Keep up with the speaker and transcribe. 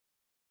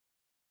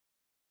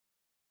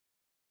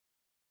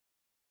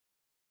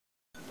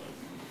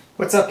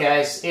What's up,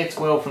 guys? It's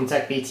Will from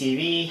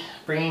TekBeatTV,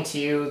 bringing to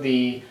you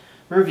the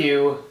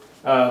review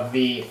of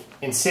the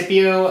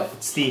Incipio.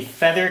 It's the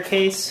feather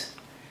case,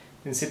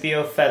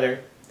 Incipio feather,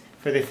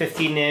 for the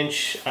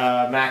 15-inch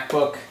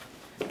MacBook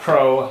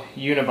Pro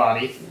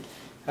unibody.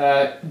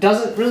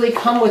 Doesn't really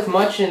come with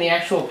much in the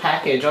actual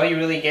package. All you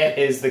really get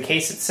is the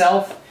case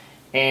itself,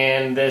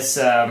 and this,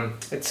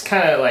 it's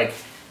kind of like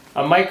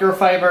a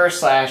microfiber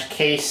slash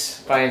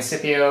case by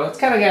Incipio. It's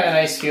kind of got a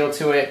nice feel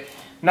to it.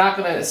 Not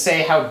going to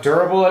say how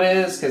durable it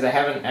is because I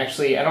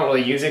don't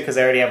really use it because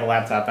I already have a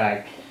laptop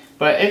bag.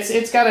 But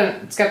it's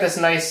got this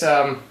nice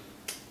kind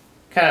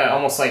of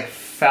almost like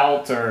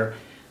felt or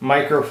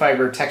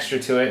microfiber texture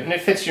to it, and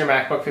it fits your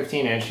MacBook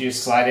 15-inch. You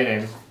just slide it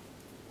in.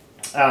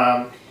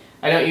 I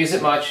don't use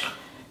it much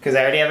because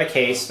I already have a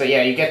case, but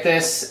yeah, you get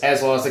this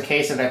as well as the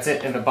case, and that's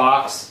it in the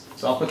box.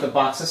 So I'll put the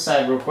box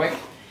aside real quick.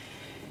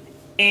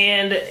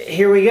 And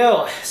here we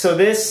go. So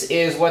this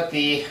is what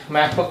the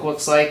MacBook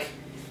looks like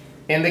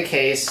in the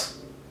case.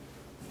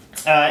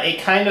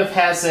 It kind of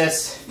has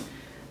this,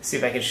 let's see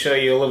if I can show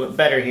you a little bit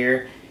better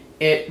here.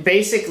 It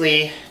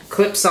basically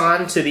clips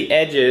on to the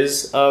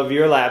edges of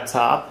your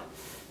laptop.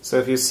 So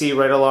if you see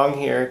right along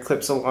here, it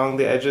clips along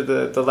the edge of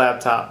the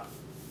laptop.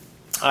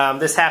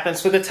 This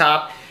happens for the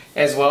top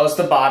as well as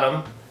the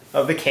bottom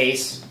of the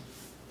case.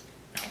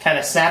 Kind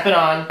of snap it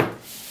on.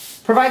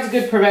 Provides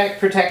good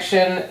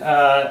protection.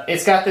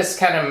 It's got this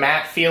kind of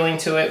matte feeling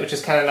to it, which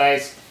is kind of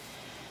nice.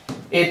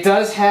 It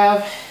does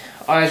have,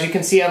 as you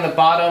can see on the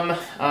bottom,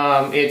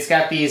 it's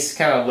got these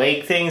kind of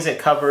leg things that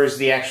covers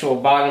the actual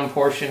bottom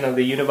portion of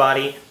the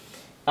unibody.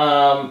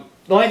 The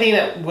only thing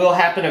that will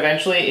happen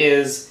eventually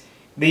is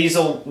these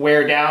will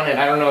wear down, and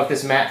I don't know if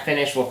this matte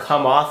finish will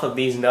come off of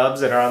these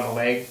nubs that are on the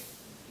leg.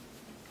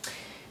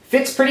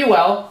 Fits pretty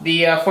well.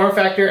 The form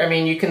factor, I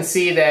mean, you can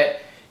see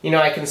that, you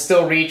know, I can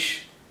still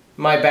reach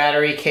my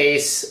battery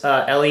case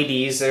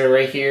LEDs that are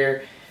right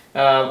here.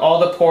 All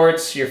the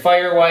ports, your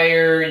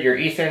FireWire, your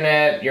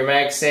Ethernet, your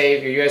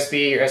MagSafe, your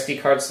USB, your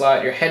SD card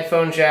slot, your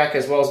headphone jack,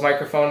 as well as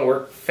microphone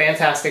work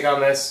fantastic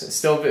on this. It's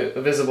still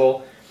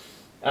visible.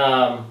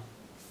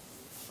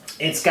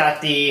 It's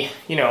got the,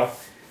 you know,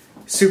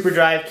 Super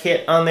Drive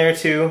kit on there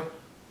too.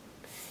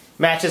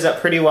 Matches up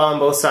pretty well on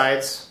both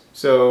sides,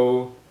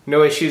 so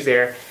no issues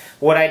there.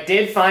 What I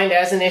did find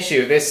as an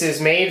issue, this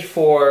is made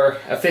for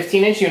a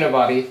 15-inch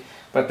unibody,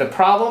 but the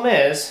problem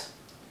is,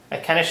 I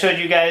kind of showed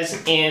you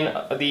guys in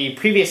the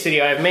previous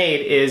video I've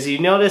made, is you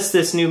notice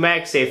this new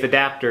MagSafe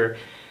adapter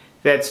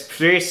that's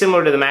very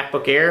similar to the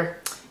MacBook Air.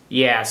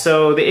 Yeah,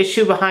 so the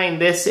issue behind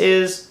this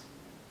is,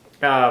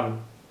 or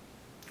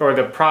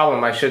the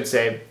problem I should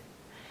say,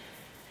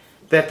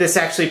 that this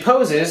actually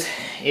poses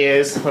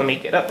is, let me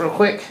get up real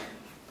quick,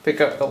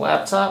 pick up the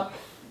laptop.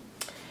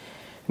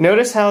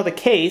 Notice how the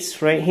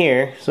case right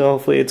here, so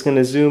hopefully it's going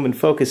to zoom and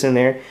focus in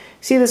there.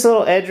 See this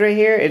little edge right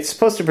here? It's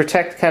supposed to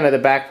protect kind of the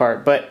back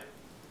part, but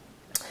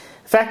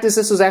the fact is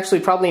this was actually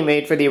probably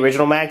made for the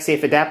original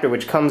MagSafe adapter,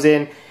 which comes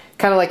in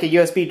kind of like a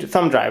USB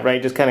thumb drive,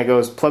 right? Just kind of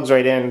goes, plugs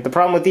right in. The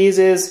problem with these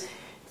is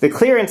the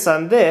clearance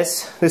on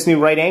this new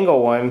right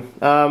angle one,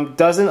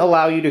 doesn't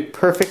allow you to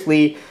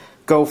perfectly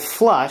go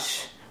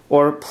flush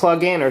or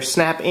plug in or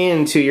snap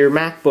into your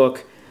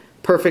MacBook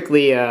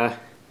perfectly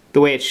the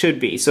way it should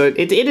be. So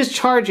it is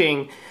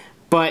charging,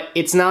 but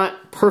it's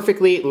not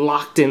perfectly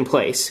locked in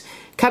place.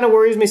 Kind of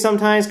worries me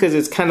sometimes because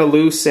it's kind of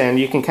loose and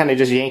you can kind of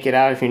just yank it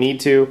out if you need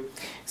to.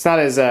 It's not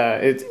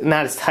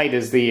as tight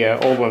as the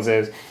old ones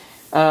is.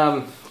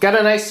 Got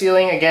a nice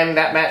feeling. Again,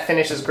 that matte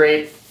finish is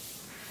great.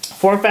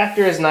 Form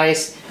factor is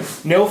nice.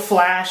 No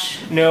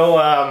flash.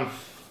 No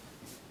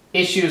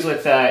issues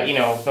with you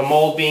know, the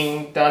mold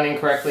being done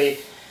incorrectly.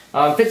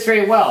 Fits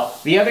very well.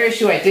 The other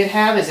issue I did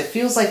have is it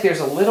feels like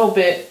there's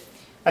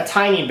a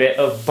tiny bit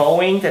of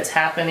bowing that's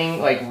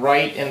happening like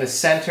right in the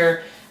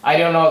center. I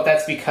don't know if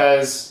that's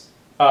because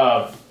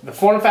of the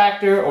form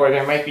factor or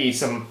there might be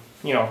some,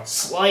 you know,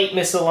 slight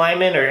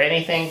misalignment or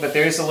anything, but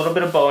there's a little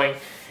bit of bowing.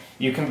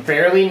 You can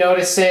barely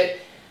notice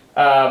it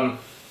on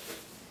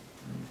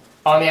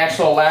the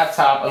actual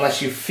laptop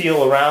unless you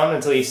feel around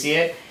until you see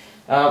it.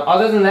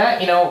 Other than that,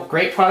 you know,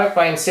 great product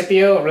by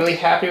Incipio, really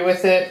happy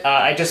with it.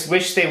 I just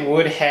wish they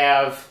would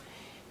have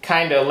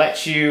kind of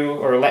let you,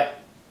 or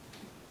let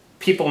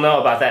people know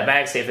about that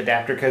MagSafe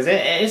adapter, because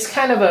it's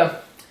kind of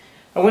a,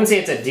 I wouldn't say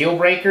it's a deal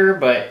breaker,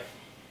 but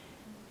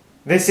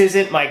this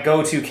isn't my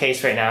go-to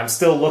case right now. I'm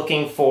still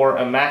looking for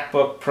a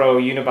MacBook Pro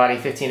unibody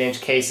 15-inch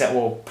case that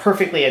will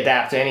perfectly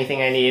adapt to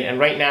anything I need, and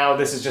right now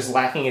this is just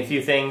lacking a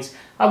few things.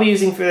 I'll be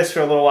using this for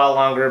a little while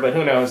longer, but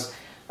who knows,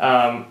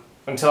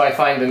 until I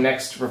find the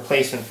next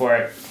replacement for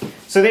it.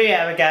 So there you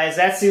have it, guys.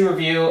 That's the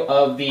review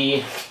of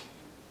the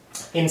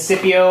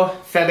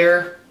Incipio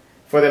Feather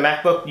for the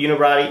MacBook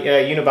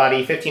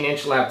unibody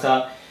 15-inch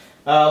laptop.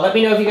 Let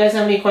me know if you guys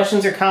have any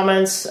questions or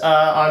comments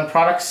on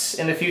products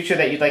in the future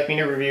that you'd like me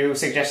to review.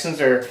 Suggestions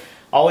are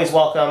always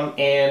welcome,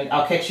 and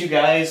I'll catch you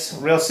guys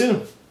real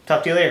soon.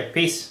 Talk to you later.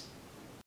 Peace.